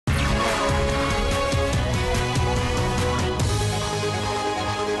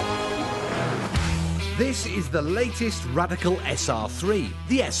This is the latest Radical SR3,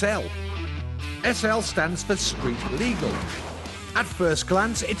 the SL. SL stands for Street Legal. At first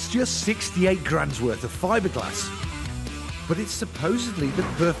glance, it's just 68 grand's worth of fiberglass. But it's supposedly the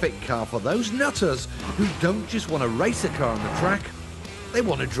perfect car for those nutters who don't just want to race a car on the track, they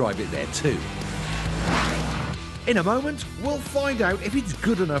want to drive it there too. In a moment, we'll find out if it's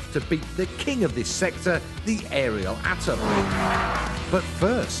good enough to beat the king of this sector, the Ariel Atom. But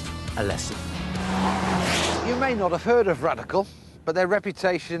first, a lesson. You may not have heard of Radical, but their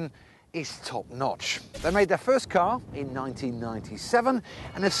reputation is top-notch. They made their first car in 1997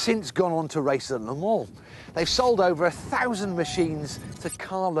 and have since gone on to race at Le Mans. They've sold over 1,000 machines to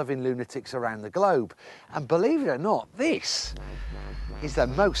car-loving lunatics around the globe. And believe it or not, this is their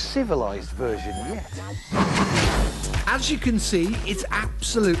most civilised version yet. As you can see, it's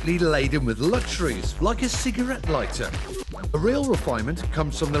absolutely laden with luxuries, like a cigarette lighter. The real refinement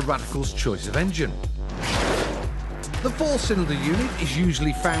comes from the Radical's choice of engine. The 4-cylinder unit is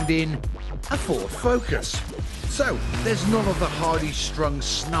usually found in a Ford Focus. So, there's none of the hardy strung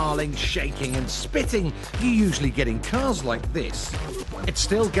snarling, shaking and spitting you usually get in cars like this. It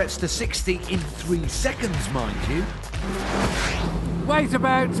still gets to 60 in 3 seconds, mind you. Weighs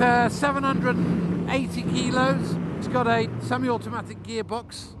about 780 kilos. It's got a semi-automatic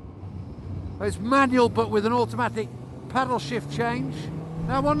gearbox. It's manual but with an automatic paddle shift change.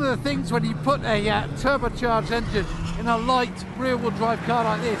 Now, one of the things when you put a turbocharged engine in a light rear-wheel drive car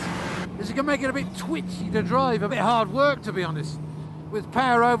like this is it can make it a bit twitchy to drive, a bit hard work to be honest, with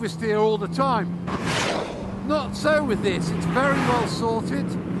power oversteer all the time. Not so with this, it's very well sorted.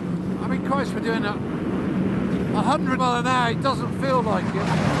 I mean, Christ, we're doing 100 miles an hour, it doesn't feel like it.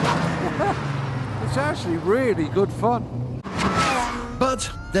 It's actually really good fun. But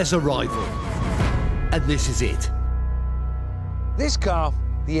there's a rival, and this is it. This car,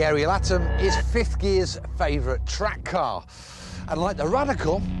 the Ariel Atom, is Fifth Gear's favourite track car. And like the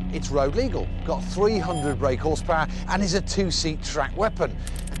Radical, it's road legal, got 300 brake horsepower and is a 2-seat track weapon.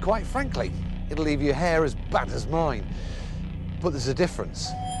 And quite frankly, it'll leave your hair as bad as mine. But there's a difference.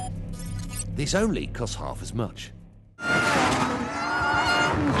 This only costs half as much.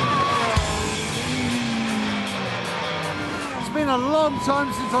 It's been a long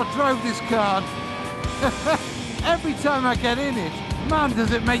time since I drove this car. Every time I get in it, man, does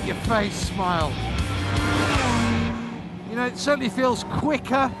it make your face smile. You know, it certainly feels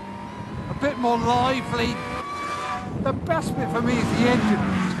quicker, a bit more lively. The best bit for me is the engine.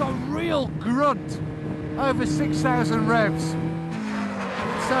 It's got a real grunt, over 6,000 revs.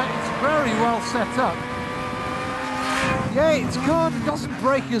 It's very well set up. Yeah, it's good. It doesn't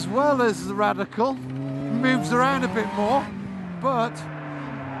brake as well as the Radical. Moves around a bit more, but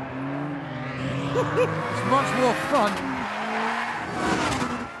it's much more fun.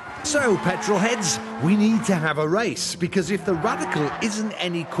 So, petrol heads, we need to have a race, because if the Radical isn't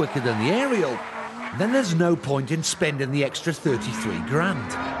any quicker than the Ariel, then there's no point in spending the extra 33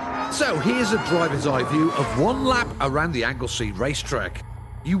 grand. So here's a driver's eye view of one lap around the Anglesey racetrack.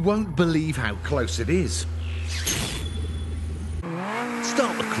 You won't believe how close it is.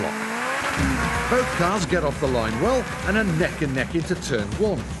 Start the clock. Both cars get off the line well and are neck and neck into turn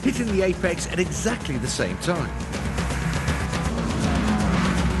 1, hitting the apex at exactly the same time.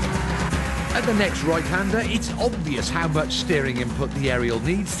 At the next right-hander, it's obvious how much steering input the Ariel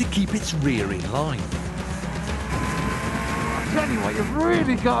needs to keep its rear in line. I tell you what, you've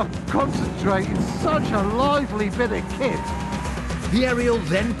really got to concentrate. It's such a lively bit of kit. The Ariel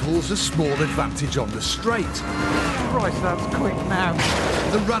then pulls a small advantage on the straight. Christ, that's quick now.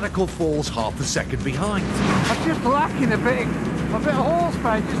 The Radical falls half a second behind. I'm just lacking a bit of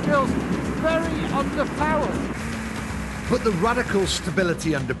horsepower. It just feels very underpowered. But the Radical's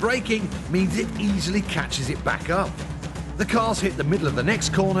stability under braking means it easily catches it back up. The cars hit the middle of the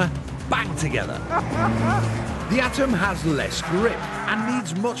next corner, bang together. The Atom has less grip and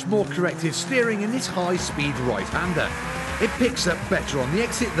needs much more corrective steering in this high-speed right-hander. It picks up better on the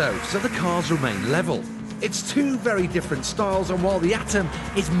exit though, so the cars remain level. It's two very different styles, and while the Atom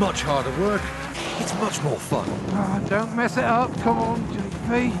is much harder work, it's much more fun. Oh, don't mess it up, come on,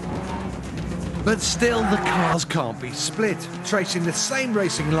 JP. But still, the cars can't be split, tracing the same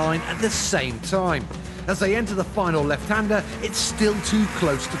racing line at the same time. As they enter the final left-hander, it's still too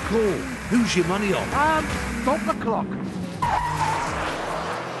close to call. Who's your money on? Stop the clock.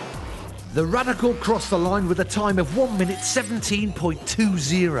 The Radical crossed the line with a time of 1 minute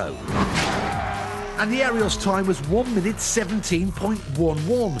 17.20. And the Ariel's time was 1 minute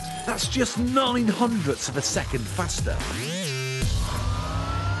 17.11. That's just 9/100ths of a second faster.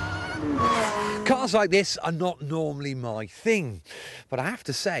 Cars like this are not normally my thing, but I have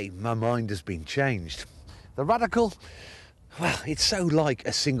to say my mind has been changed. The Radical, well, it's so like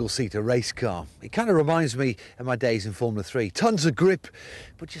a single-seater race car. It kind of reminds me of my days in Formula 3. Tons of grip,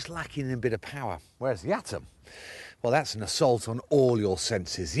 but just lacking in a bit of power. Whereas the Atom, well, that's an assault on all your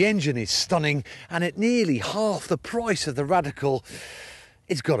senses. The engine is stunning, and at nearly half the price of the Radical,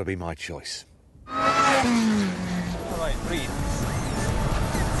 it's got to be my choice. All right, breathe.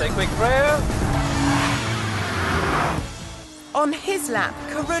 Say a quick prayer. On his lap,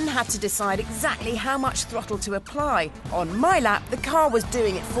 Karun had to decide exactly how much throttle to apply. On my lap, the car was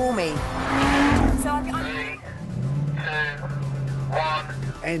doing it for me. So 3, 2, 1.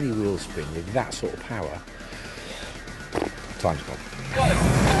 Any wheel spin with that sort of power, time's gone. Got it.